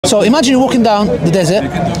So imagine you're walking down the desert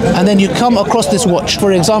and then you come across this watch,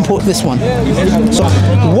 for example, this one. So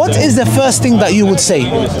what is the first thing that you would say?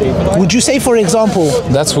 Would you say, for example,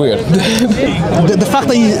 that's weird. the fact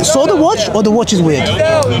that you saw the watch, or the watch is weird?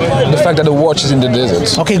 The fact that the watch is in the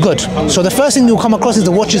desert. Okay, good. So the first thing you'll come across is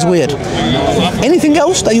the watch is weird. Anything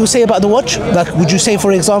else that you would say about the watch? Like, would you say,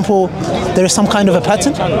 for example, there is some kind of a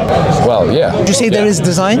pattern? Well, yeah. Would you say there is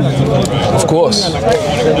design? Of course.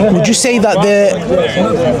 Would you say that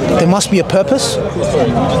there must be a purpose?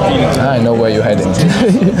 I know where you're heading.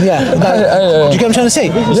 Yeah. Do you get what I'm trying to say?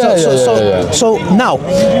 So now,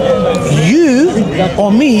 you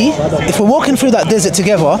or me, if we're walking through that desert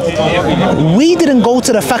together, we didn't go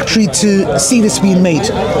to the factory to see this being made.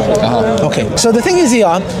 Okay. So the thing is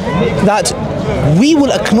here that we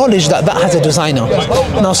will acknowledge that that has a designer.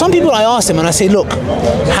 Now, some people, I ask them and I say, look,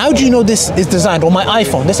 how do you know this is designed? Or my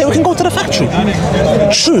iPhone. They say, we can go to the factory.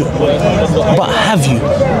 True. But have you?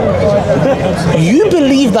 You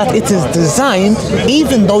believe that it is designed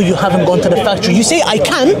even though you haven't gone to the factory. You say, I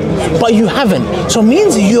can, but you haven't. So it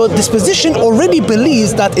means your disposition already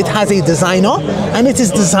believes that it has a designer and it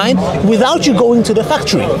is designed without you going to the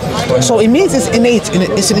factory. So it means it's innate,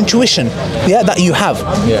 it's an intuition, yeah, that you have.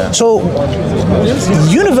 Yeah. So the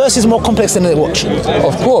universe is more complex than a watch.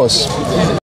 Of course.